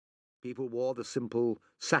People wore the simple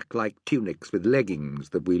sack-like tunics with leggings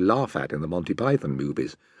that we laugh at in the Monty Python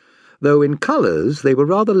movies, though in colours they were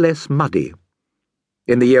rather less muddy.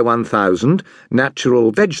 In the year 1000, natural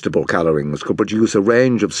vegetable colourings could produce a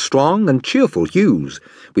range of strong and cheerful hues,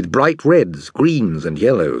 with bright reds, greens, and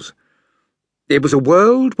yellows. It was a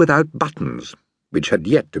world without buttons, which had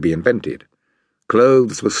yet to be invented.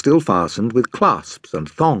 Clothes were still fastened with clasps and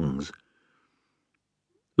thongs.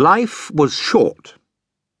 Life was short.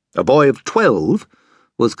 A boy of 12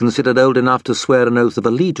 was considered old enough to swear an oath of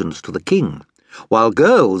allegiance to the king, while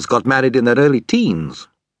girls got married in their early teens,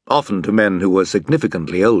 often to men who were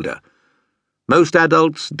significantly older. Most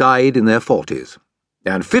adults died in their 40s,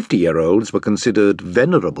 and 50-year-olds were considered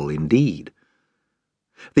venerable indeed.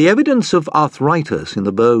 The evidence of arthritis in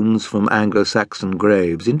the bones from Anglo-Saxon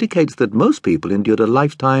graves indicates that most people endured a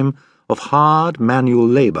lifetime of hard manual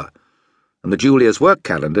labour, and the Julius work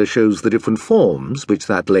calendar shows the different forms which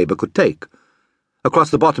that labour could take. Across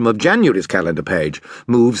the bottom of January's calendar page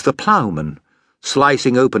moves the ploughman,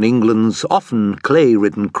 slicing open England's often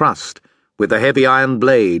clay-ridden crust with the heavy iron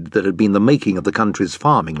blade that had been the making of the country's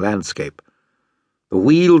farming landscape. The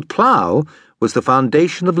wheeled plough was the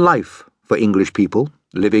foundation of life for English people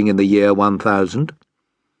living in the year 1000.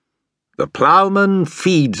 "The ploughman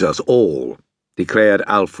feeds us all," declared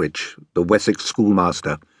Alfrich, the Wessex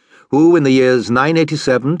schoolmaster, who in the years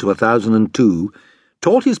 987 to 1002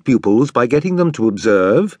 taught his pupils by getting them to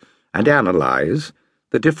observe and analyse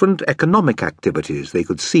the different economic activities they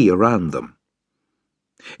could see around them.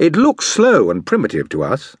 It looks slow and primitive to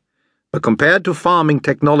us, but compared to farming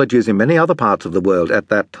technologies in many other parts of the world at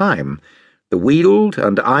that time, the wheeled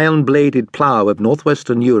and iron-bladed plough of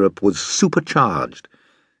northwestern Europe was supercharged,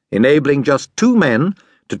 enabling just 2 men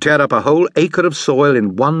to tear up a whole acre of soil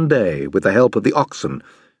in one day with the help of the oxen,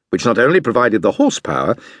 which not only provided the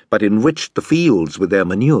horsepower, but enriched the fields with their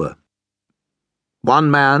manure.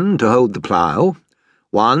 1 man to hold the plough,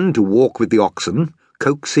 1 to walk with the oxen,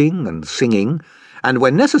 coaxing and singing, and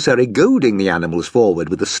when necessary goading the animals forward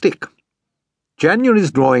with a stick.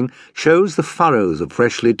 January's drawing shows the furrows of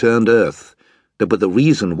freshly turned earth that were the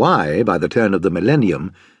reason why, by the turn of the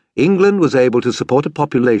millennium, England was able to support a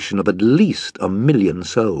population of at least 1 million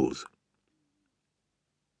souls.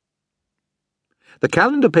 The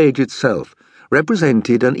calendar page itself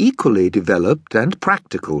represented an equally developed and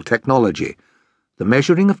practical technology, the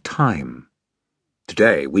measuring of time.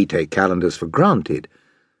 Today we take calendars for granted,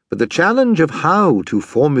 but the challenge of how to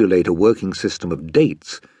formulate a working system of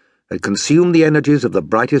dates had consumed the energies of the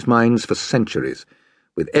brightest minds for centuries,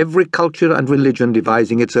 with every culture and religion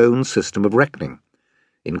devising its own system of reckoning.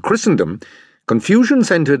 In Christendom, confusion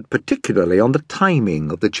centred particularly on the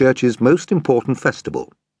timing of the Church's most important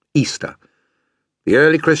festival, Easter. The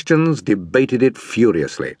early Christians debated it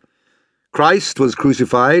furiously. Christ was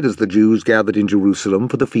crucified as the Jews gathered in Jerusalem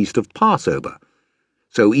for the feast of Passover,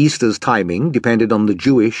 so Easter's timing depended on the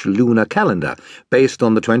Jewish lunar calendar, based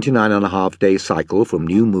on the 29.5-day cycle from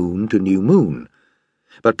new moon to new moon.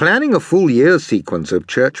 But planning a full year sequence of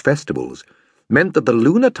church festivals meant that the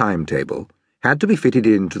lunar timetable had to be fitted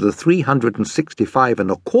into the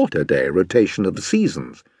 365.25-day rotation of the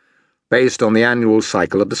seasons, based on the annual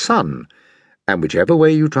cycle of the sun, and whichever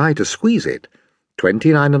way you try to squeeze it,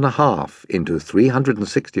 29.5 into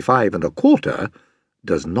 365.25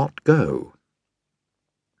 does not go.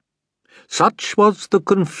 Such was the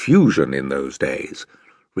confusion in those days,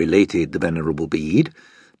 related the Venerable Bede,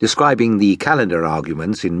 describing the calendar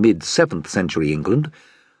arguments in mid-7th century England,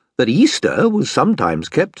 that Easter was sometimes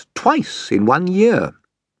kept twice in 1 year,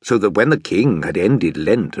 so that when the king had ended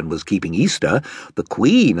Lent and was keeping Easter, the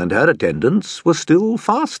Queen and her attendants were still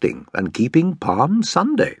fasting and keeping Palm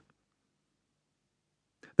Sunday.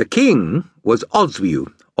 The king was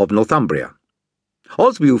Oswiu of Northumbria.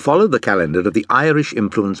 Oswiu followed the calendar of the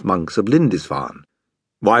Irish-influenced monks of Lindisfarne,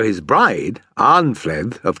 while his bride,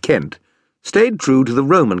 Arnfled of Kent, stayed true to the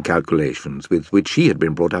Roman calculations with which she had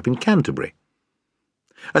been brought up in Canterbury.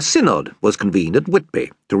 A synod was convened at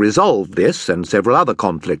Whitby to resolve this and several other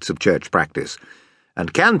conflicts of church practice,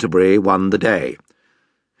 and Canterbury won the day.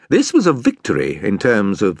 This was a victory in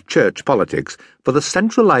terms of church politics for the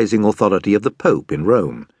centralizing authority of the Pope in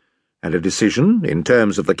Rome, and a decision, in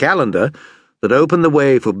terms of the calendar, that opened the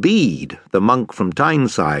way for Bede, the monk from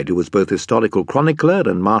Tyneside who was both historical chronicler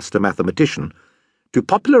and master mathematician, to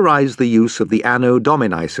popularize the use of the Anno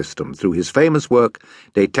Domini system through his famous work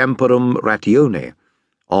De Temporum Ratione,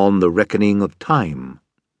 on the reckoning of time.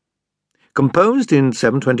 Composed in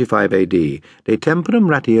 725 AD, De Temporum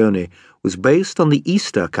Ratione was based on the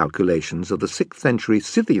Easter calculations of the 6th century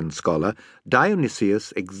Scythian scholar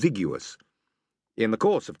Dionysius Exiguus. In the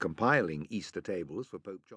course of compiling Easter tables for Pope John